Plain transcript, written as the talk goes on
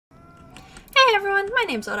Hey everyone, my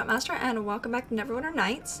name's Odotmaster and welcome back to Neverwinter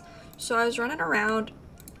Nights. So I was running around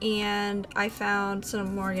and I found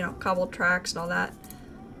some more, cobbled tracks and all that.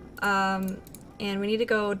 And we need to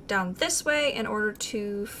go down this way in order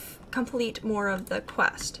to complete more of the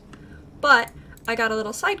quest. But I got a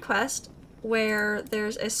little side quest where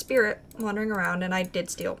there's a spirit wandering around, and I did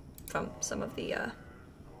steal from some of the,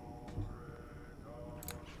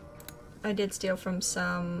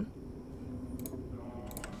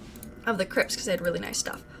 of the crypts because they had really nice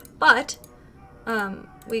stuff. But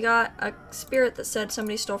we got a spirit that said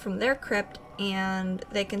somebody stole from their crypt and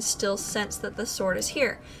they can still sense that the sword is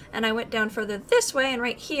here. And I went down further this way, and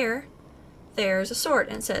right here there's a sword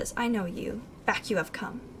and it says, "I know you. Back you have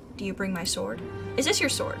come. Do you bring my sword? Is this your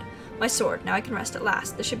sword? My sword. Now I can rest at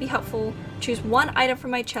last. This should be helpful. Choose one item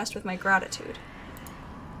from my chest with my gratitude."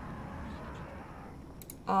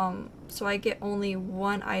 So I get only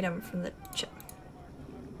one item from the chest.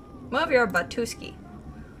 Move your Batuski.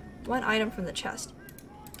 One item from the chest.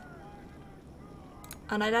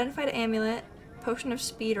 Unidentified amulet, potion of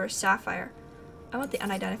speed, or a sapphire. I want the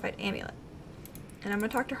unidentified amulet. And I'm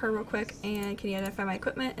gonna talk to her real quick, and can you identify my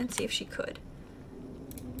equipment and see if she could.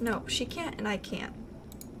 No, she can't and I can't.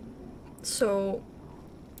 So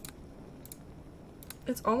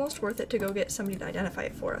it's almost worth it to go get somebody to identify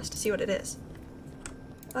it for us to see what it is.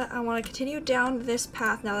 But I want to continue down this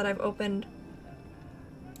path now that I've opened.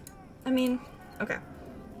 Okay.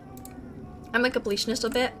 I'm a completionist a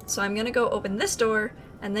bit, so I'm gonna go open this door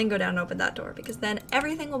and then go down and open that door, because then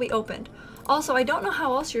everything will be opened. Also, I don't know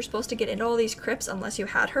how else you're supposed to get into all these crypts unless you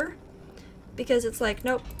had her, because it's like,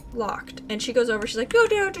 nope, locked. And she goes over, she's like, do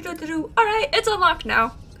do do do do do. All right, it's unlocked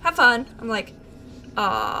now. Have fun. I'm like,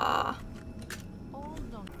 ah.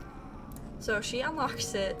 So she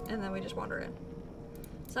unlocks it, and then we just wander in.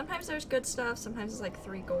 Sometimes there's good stuff. Sometimes it's like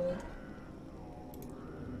 3 gold.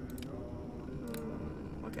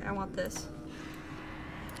 Okay, I want this.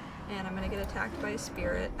 And I'm gonna get attacked by a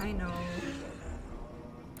spirit, I know.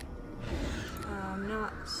 I'm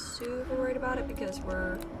not super worried about it because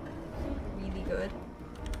we're really good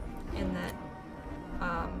in that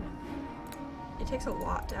it takes a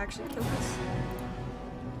lot to actually kill us.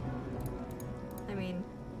 I mean,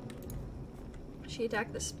 she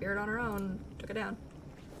attacked the spirit on her own, took it down.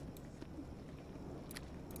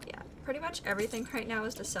 Yeah, pretty much everything right now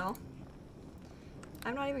is to sell.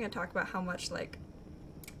 I'm not even gonna talk about how much, like,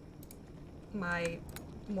 my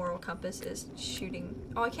moral compass is shooting.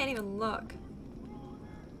 Oh, I can't even look.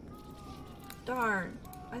 Darn.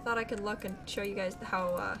 I thought I could look and show you guys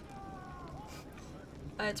how,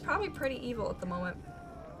 it's probably pretty evil at the moment.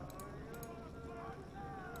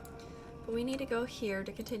 But we need to go here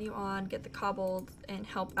to continue on, get the cobbled, and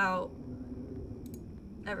help out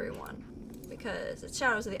everyone. Because it's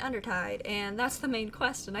Shadows of the Undertide, and that's the main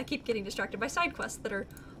quest, and I keep getting distracted by side quests that are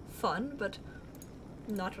fun, but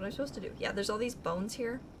not what I'm supposed to do. Yeah, there's all these bones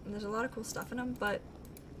here, and there's a lot of cool stuff in them, but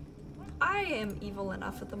I am evil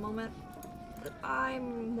enough at the moment that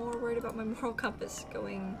I'm more worried about my moral compass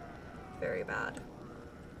going very bad.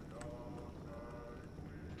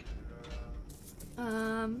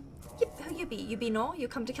 Yep, who you be? You be no? You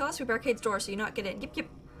come to kill us? We barricades door so you not get in. Yep, yep.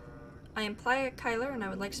 I am Playa Kyler, and I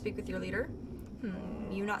would like to speak with your leader.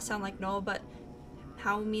 You not sound like no, but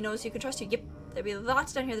how me knows you can trust you? Yep, there'll be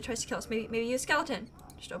lots down here that tries to kill us. Maybe you a skeleton.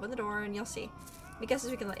 Just open the door and you'll see. Me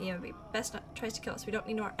guesses we can let you in, but best not tries to kill us. We don't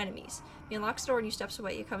need no more enemies. He unlocks the door and you steps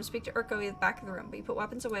away. You come speak to Urko at the back of the room, but you put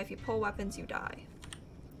weapons away. If you pull weapons, you die.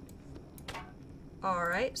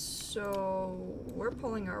 Alright, so we're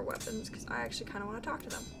pulling our weapons because I actually kind of want to talk to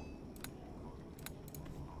them.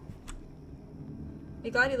 Be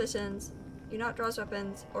glad he listens. You not draws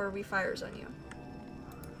weapons or refires on you.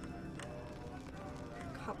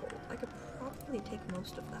 Couple. I could probably take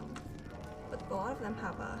most of them, but a lot of them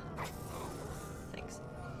have things.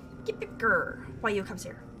 Grr. Why you comes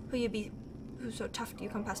here? Who you be? Who's so tough? Do you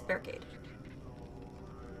come past barricade?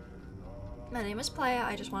 My name is Playa.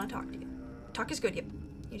 I just want to talk to you. Talk is good. Yep.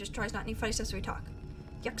 You just tries not any funny stuff so we talk.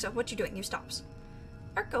 Yuck. So what you doing? You stops.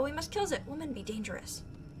 Urko, we must kills it. Women be dangerous.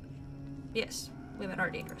 Yes. Women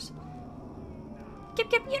are dangerous.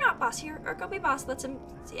 Kip, you not boss here. Urko be boss, lets him,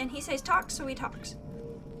 and he says talk, so he talks.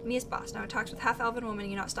 Me is boss. Now I talks with half-elven woman,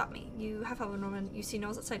 you not stop me. You half-elven woman, you see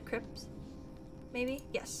nose outside crypts? Maybe?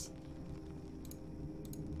 Yes.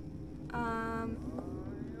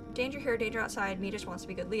 Danger here, danger outside. Me just wants to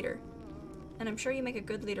be good leader. And I'm sure you make a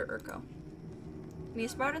good leader, Urko. Me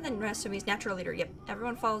is smarter than the rest, so me's natural leader. Yep.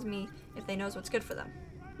 Everyone follows me if they knows what's good for them.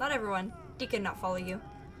 Not everyone. Deacon not follow you.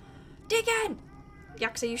 Deacon!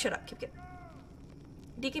 Yaksa, you shut up. Kip.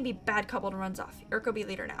 Deacon be bad coupled and runs off. Urko be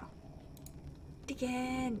leader now.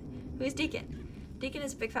 Deacon. Who is Deacon? Deacon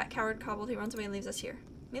is a big fat coward kobold who runs away and leaves us here.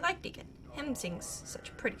 We like Deacon. Him sings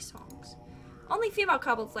such pretty songs. Only female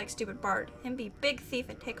kobolds like stupid bard. Him be big thief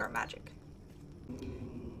and take our magic.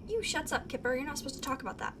 You shuts up, Kipper. You're not supposed to talk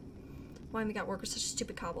about that. Why we got work with such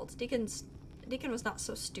stupid kobolds? Deacon was not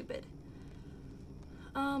so stupid.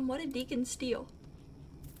 What did Deacon steal?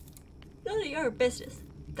 None of your business.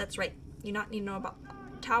 That's right. You not need to know about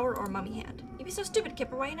tower or mummy hand. You be so stupid,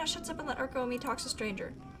 Kipper. Why you not shuts up and let Urko and me talks to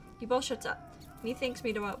stranger? You both shuts up. Me thinks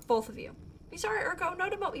me demote both of you. Me sorry, Urko. No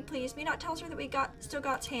demote me, please. Me not tells her that we still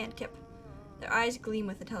got's hand, Kip. Their eyes gleam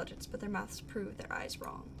with intelligence, but their mouths prove their eyes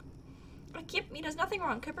wrong. Kip, me does nothing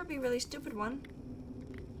wrong. Kipper be really stupid one.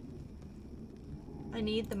 I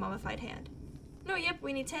need the mummified hand. No, yep,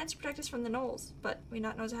 we need hands to protect us from the gnolls, but we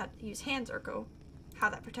not knows how to use hands, Urko.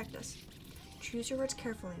 How that protect us. Choose your words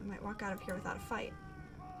carefully and might walk out of here without a fight.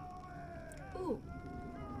 Ooh.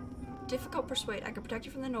 Difficult persuade. I can protect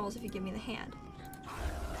you from the gnolls if you give me the hand.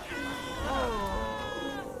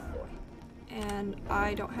 Oh boy. And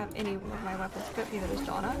I don't have any of my weapons equipped, neither does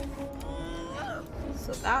Donna.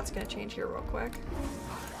 So that's gonna change here real quick.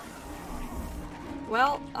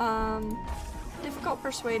 Well, difficult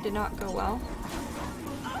persuade did not go well.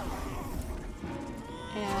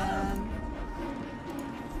 And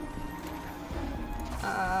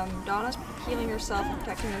Donna's healing herself and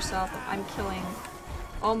protecting herself, and I'm killing.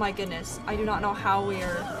 Oh my goodness, I do not know how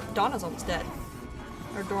we're. Donna's almost dead.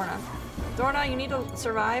 Or Dorna. Dorna, you need to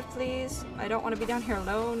survive, please. I don't want to be down here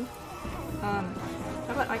alone. How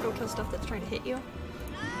about I go kill stuff that's trying to hit you?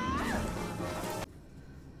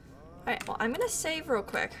 Alright, well, I'm gonna save real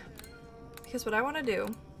quick. Because what I want to do,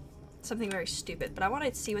 something very stupid, but I want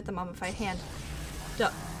to see what the mummified hand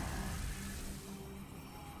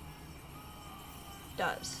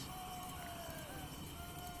does.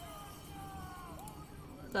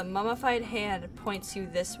 The mummified hand points you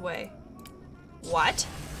this way. What?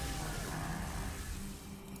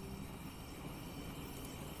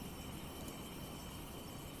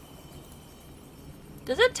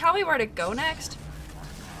 Does it tell me where to go next?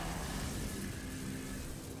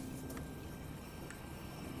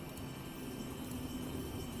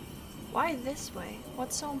 Why this way?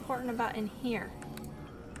 What's so important about in here?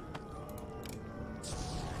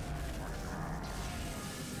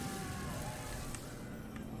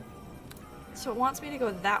 So it wants me to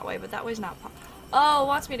go that way, but that way's not oh, it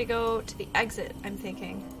wants me to go to the exit, I'm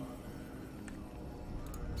thinking.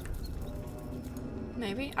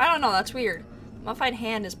 Maybe? I don't know, that's weird. Mummified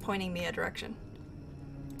hand is pointing me a direction.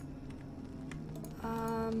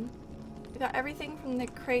 We got everything from the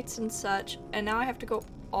crates and such, and now I have to go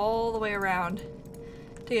all the way around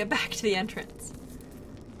to get back to the entrance.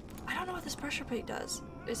 I don't know what this pressure plate does.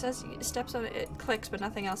 It says it steps on it, it clicks, but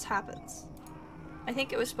nothing else happens. I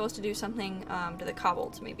think it was supposed to do something to the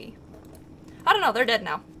kobolds, maybe. I don't know, they're dead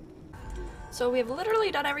now. So we have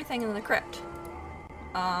literally done everything in the crypt.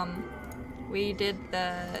 We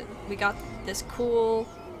got this cool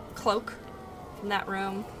cloak from that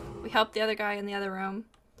room. We helped the other guy in the other room.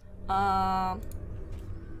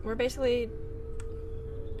 We're basically...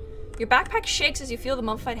 Your backpack shakes as you feel the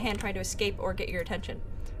mummified hand trying to escape or get your attention.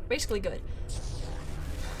 Basically good.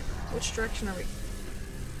 Which direction are we?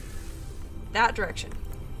 That direction.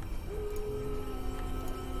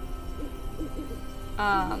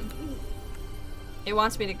 It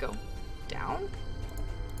wants me to go down?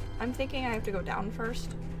 I'm thinking I have to go down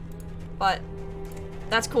first. But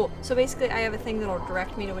that's cool. So basically I have a thing that'll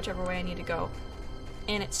direct me to whichever way I need to go.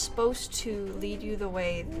 And it's supposed to lead you the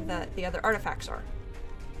way that the other artifacts are.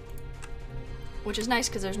 Which is nice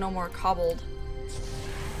because there's no more kobold.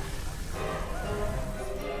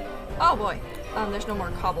 Oh boy. There's no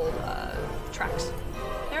more kobold tracks.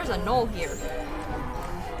 There's a gnoll here.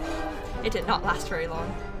 It did not last very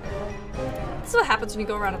long. This is what happens when you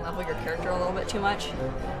go around and level your character a little bit too much.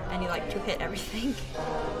 And you like to hit everything.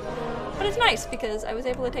 But it's nice because I was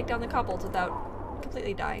able to take down the kobolds without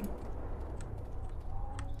completely dying.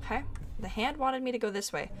 Okay. The hand wanted me to go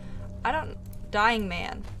this way. Dying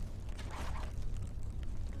man.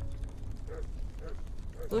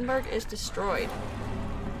 Bloomberg is destroyed.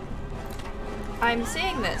 I'm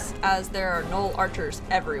seeing this as there are gnoll archers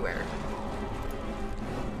everywhere.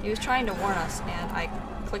 He was trying to warn us, and I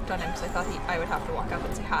clicked on him because I thought I would have to walk up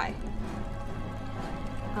and say hi.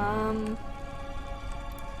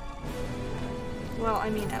 Well, I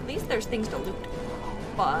mean, at least there's things to loot.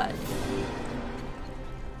 But...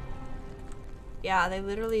 yeah, they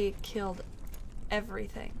literally killed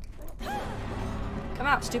everything. Come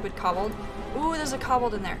out, stupid kobold. Ooh, there's a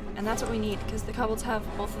kobold in there. And that's what we need, because the kobolds have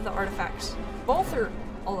both of the artifacts. Both or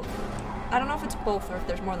all of them? I don't know if it's both or if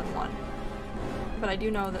there's more than one. but I do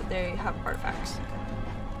know that they have artifacts.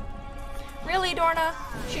 Really, Dorna?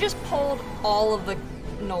 She just pulled all of the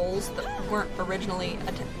gnolls that weren't originally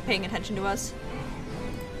paying attention to us?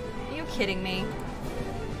 Are you kidding me?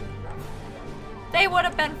 They would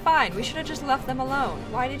have been fine. We should have just left them alone.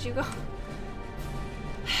 Why did you go?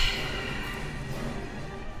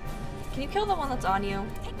 Can you kill the one that's on you?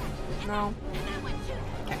 No.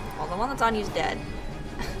 Okay, well the one that's on you is dead.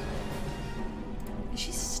 Is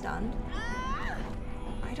she stunned?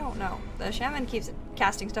 I don't know. The shaman keeps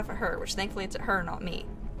casting stuff at her, which thankfully it's at her, not me.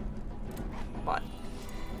 But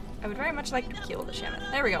I would very much like to kill the shaman.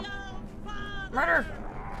 There we go. Murder!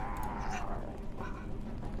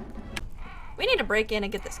 We need to break in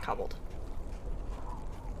and get this cobbled.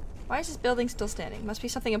 Why is this building still standing? Must be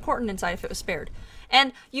something important inside if it was spared.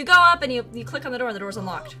 And you go up and you click on the door and the door's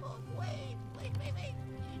unlocked. Wait.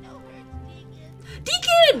 You know where's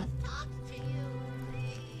Deacon! Talk to you,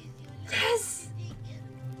 please. Yes!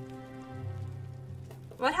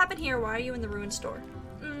 What happened here? Why are you in the ruined store?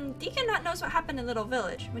 Deacon not knows what happened in Little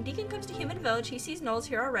Village. When Deacon comes to Human Village, he sees gnolls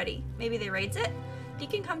here already. Maybe they raids it?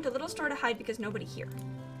 Deacon come to Little Store to hide because nobody here.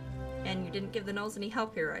 And you didn't give the gnolls any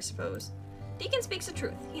help here, I suppose. Deacon speaks the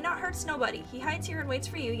truth. He not hurts nobody. He hides here and waits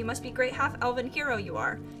for you. You must be great half-elven hero you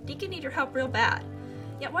are. Deacon need your help real bad.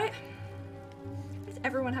 Yet why does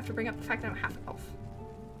everyone have to bring up the fact that I'm half-elf?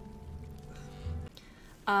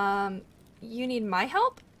 You need my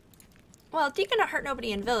help? Well, Deacon not hurt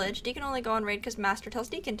nobody in village. Deacon only go on raid because Master tells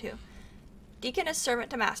Deacon to. Deacon is servant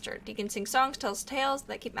to Master. Deacon sings songs, tells tales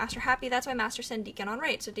that keep Master happy. That's why Master send Deacon on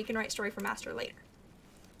raid, so Deacon write story for Master later.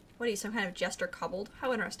 What are you, some kind of jester cobbled?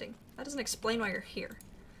 How interesting. That doesn't explain why you're here.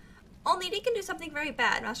 Only Deacon do something very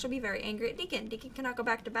bad. Master will be very angry at Deacon. Deacon cannot go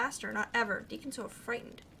back to Master, not ever. Deacon's so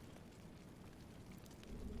frightened.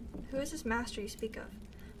 Who is this Master you speak of?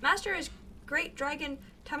 Master is Great Dragon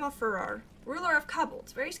Tamafurar, ruler of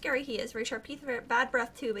kobolds. Very scary he is. Very sharp teeth, very bad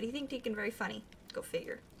breath too, but he thinks Deacon very funny. Go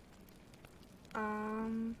figure.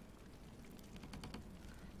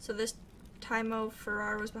 So this Timo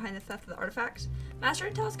Ferrar was behind the theft of the artifacts. Master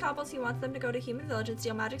tells kobolds he wants them to go to Human Village and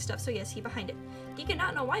steal magic stuff, so yes, he behind it. Deacon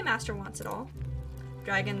not know why Master wants it all.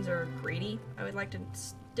 Dragons are greedy. I would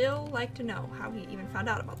still like to know how he even found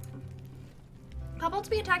out about them. Kobolds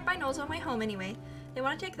be attacked by gnolls on my home anyway. They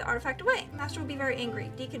want to take the artifact away. Master will be very angry.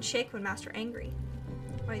 Deacon shake when Master angry.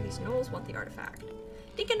 Why these gnolls want the artifact?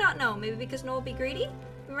 Deacon not know. Maybe because gnoll be greedy?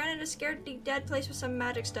 We ran into a scared dead place with some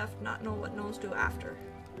magic stuff. Not know what gnolls do after.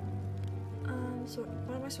 So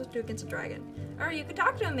what am I supposed to do against a dragon? Or you could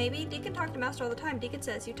talk to him maybe. Deacon talk to Master all the time. Deacon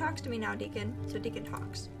says, you talks to me now, Deacon. So Deacon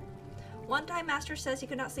talks. One time Master says he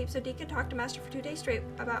could not sleep, so Deacon talked to Master for 2 days straight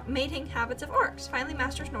about mating habits of orcs. Finally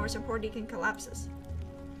Master snores and poor Deacon collapses.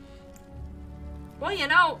 Well, you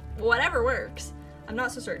know, whatever works. I'm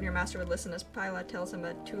not so certain your Master would listen as Pila tells him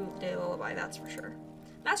a 2-day lullaby, that's for sure.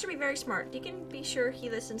 Master be very smart. Deacon be sure he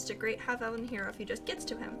listens to great half-elven hero if he just gets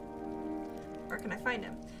to him. Where can I find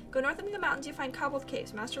him? Go north into the mountains, you find Cobbled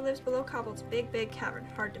Caves. Master lives below Cobbled's big cavern.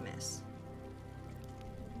 Hard to miss.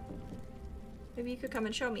 Maybe you could come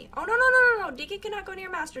and show me. Oh, no. Deacon cannot go near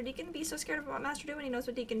Master. Deacon be so scared of what Master do when he knows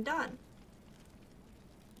what Deacon done.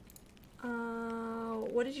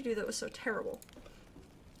 What did you do that was so terrible?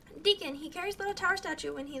 Deacon, he carries little tower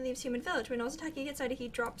statue when he leaves Human Village. When gnolls attack, he gets out, he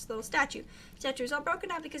drops the little statue. Statue is all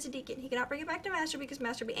broken out because of Deacon. He cannot bring it back to Master because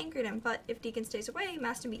Master be angry at him. But if Deacon stays away,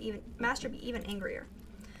 Master be even angrier.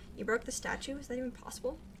 You broke the statue? Is that even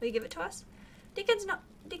possible? Will you give it to us? Deacon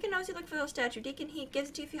knows you look for the little statue. Deacon, he gives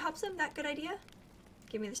it to you if you helps him. That good idea?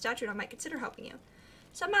 Give me the statue and I might consider helping you.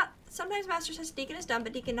 Sometimes Master says Deacon is dumb,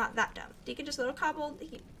 but Deacon not that dumb. Deacon just a little cobbled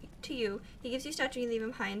to you. He gives you a statue and you leave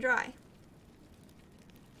him high and dry.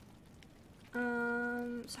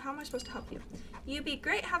 So how am I supposed to help you? You be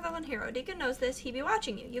great half-elven hero. Deacon knows this. He be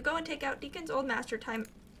watching you. You go and take out Deacon's old Master time.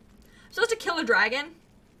 I'm supposed to kill a dragon?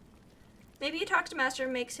 Maybe you talk to Master,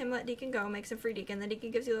 makes him let Deacon go, makes him free Deacon, then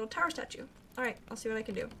Deacon gives you a little tower statue. Alright, I'll see what I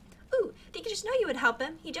can do. Ooh, Deacon just knew you would help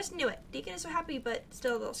him. He just knew it. Deacon is so happy, but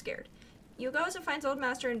still a little scared. You goes and finds old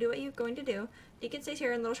Master and do what you're going to do. Deacon stays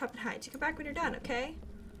here in Little Shop and hides. You come back when you're done, okay?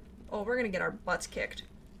 Oh, we're gonna get our butts kicked.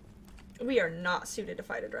 We are not suited to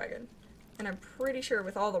fight a dragon. And I'm pretty sure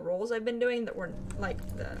with all the rolls I've been doing that were like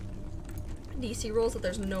the DC rolls that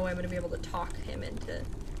there's no way I'm gonna be able to talk him into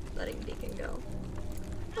letting Deacon go.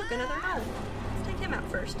 Look, another gnoll. Let's take him out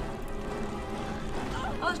first.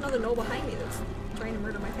 Oh, there's another gnoll behind me that's trying to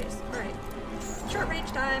murder my face. Alright. Short range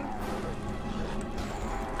time.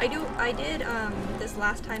 I did, this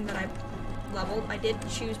last time that I leveled, I did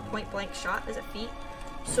choose point blank shot as a feat.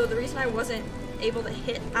 So the reason I wasn't able to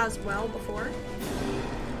hit as well before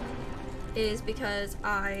is because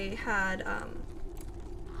I had,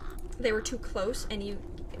 they were too close, and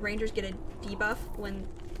rangers get a debuff when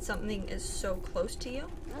something is so close to you.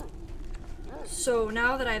 So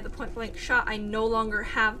now that I have the point blank shot, I no longer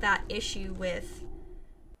have that issue with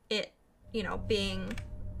it, you know, being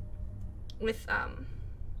with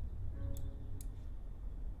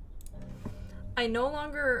I no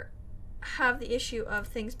longer have the issue of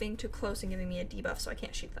things being too close and giving me a debuff, so I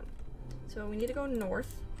can't shoot them. So we need to go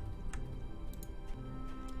north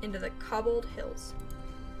into the cobbled hills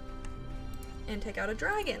and take out a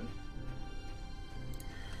dragon.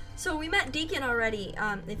 So we met Deacon already,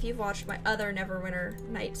 if you've watched my other Neverwinter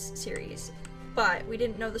Nights series, but we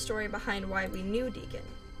didn't know the story behind why we knew Deacon.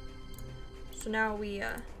 So now we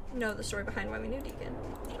know the story behind why we knew Deacon.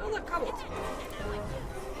 Oh look, cobbled.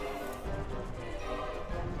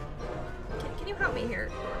 Can you help me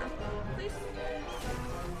here, Lorna? Please?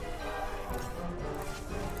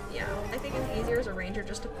 Yeah, I think it's easier as a ranger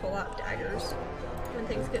just to pull out daggers when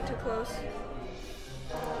things get too close.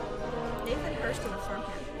 Nathan Hurst in the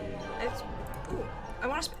farmhand. Ooh, I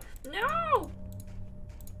want to no!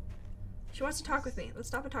 She wants to talk with me. Let's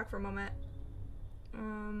stop and talk for a moment.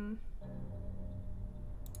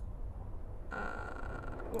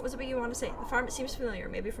 What was it you want to say? The farm, it seems familiar,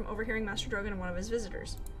 maybe from overhearing Master Drogon and one of his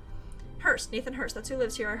visitors. Hurst, Nathan Hurst, that's who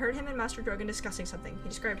lives here. I heard him and Master Drogon discussing something. He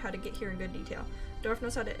described how to get here in good detail. Dwarf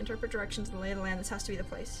knows how to interpret directions and the lay of the land. This has to be the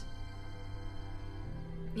place.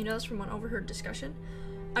 You know this from one overheard discussion?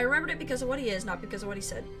 I remembered it because of what he is, not because of what he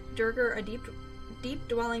said. Durgar, a deep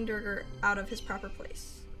dwelling Durgar out of his proper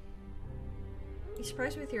place. You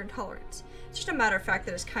surprised me with your intolerance. It's just a matter of fact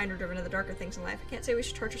that his kind are driven to the darker things in life. I can't say we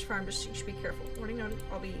should torture his farm, just you should be careful. Warning note,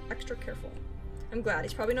 I'll be extra careful. I'm glad.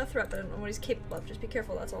 He's probably no threat, but I don't know what he's capable of. Just be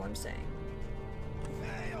careful, that's all I'm saying.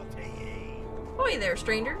 Oi there,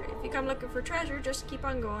 stranger. If you come looking for treasure, just keep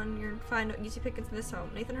on going. You'll find no easy pickings in this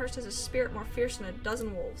home. Nathan Hurst has a spirit more fierce than a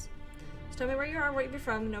dozen wolves. Just tell me where you are, where you're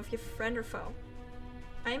from, and know if you're friend or foe.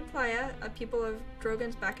 I am Playa, a pupil of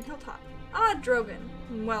Drogon's back in Hilltop. Ah, Drogon.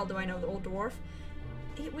 Well do I know the old dwarf.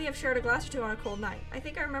 We have shared a glass or two on a cold night. I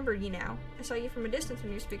think I remember ye now. I saw you from a distance when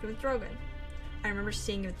you were speaking with Drogon. I remember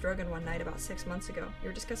seeing you with Drogon one night about 6 months ago. You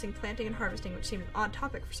were discussing planting and harvesting, which seemed an odd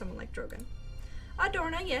topic for someone like Drogon. Ah,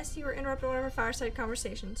 Dorna, yes, you were interrupting one of our fireside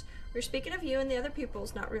conversations. We were speaking of you and the other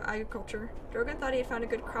pupils, not real agriculture. Drogon thought he had found a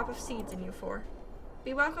good crop of seeds in you four.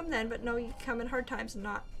 Be welcome then, but know you come in hard times and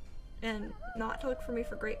not to look for me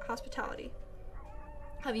for great hospitality.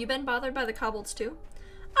 Have you been bothered by the kobolds too?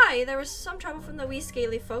 Aye, there was some trouble from the wee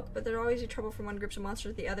scaly folk, but there always be trouble from one group of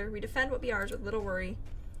monsters to the other. We defend what be ours with little worry.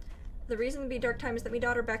 The reason be dark time is that my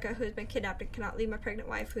daughter Becca, who has been kidnapped and cannot leave my pregnant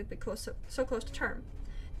wife, who would be so close to term.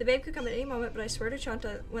 The babe could come at any moment, but I swear to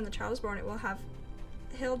Chanta, when the child is born, it will have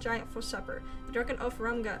hill giant for supper. The drunken oaf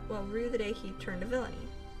Rumgut will rue the day he turned to villainy.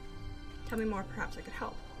 Tell me more, perhaps I could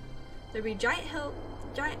help. There be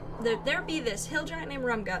this hill giant named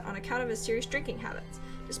Rumgut on account of his serious drinking habits.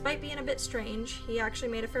 Despite being a bit strange, he actually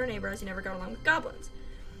made a fair neighbor as he never got along with goblins.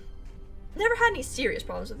 Never had any serious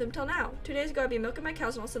problems with him till now. 2 days ago I'd be milking my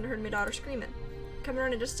cows and all of a sudden I heard my daughter screaming. Coming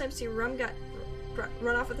around in just time to see Rumgut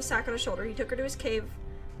run off with a sack on his shoulder. He took her to his cave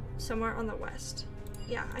somewhere on the west.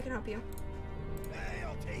 Yeah, I can help you. I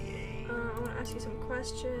want to ask you some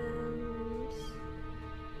questions.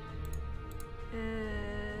 And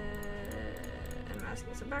I'm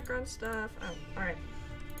asking some background stuff. Oh, alright.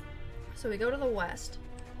 So we go to the west.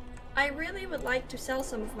 I really would like to sell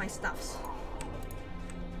some of my stuffs.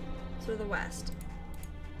 So the west.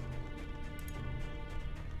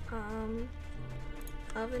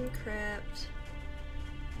 Oven crypt.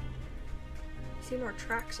 See more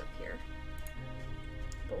tracks up here.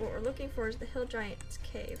 But what we're looking for is the hill giant's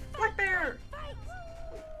cave. Black bear!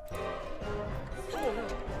 Oh no.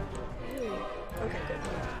 Ooh. Okay, good.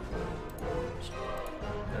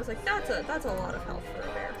 I was like, that's a lot of health for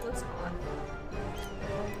a bear. Let's not.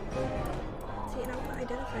 See, and I want to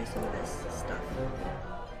identify some of this stuff.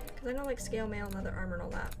 Because I know like scale mail and leather armor and all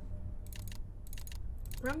that.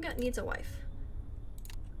 Rumgut needs a wife.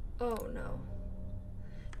 Oh no.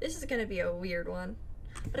 This is gonna be a weird one.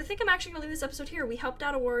 But I think I'm actually gonna leave this episode here. We helped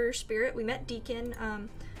out a warrior spirit. We met Deacon.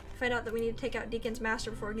 Find out that we need to take out Deacon's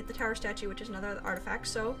master before we get the tower statue, which is another artifact.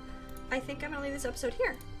 So I think I'm gonna leave this episode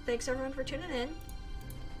here. Thanks everyone for tuning in.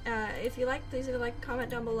 If you like, please leave a like,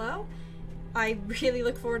 comment down below. I really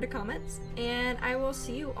look forward to comments, and I will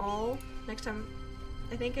see you all next time.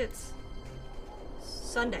 I think it's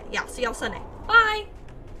Sunday. Yeah, see y'all Sunday. Bye!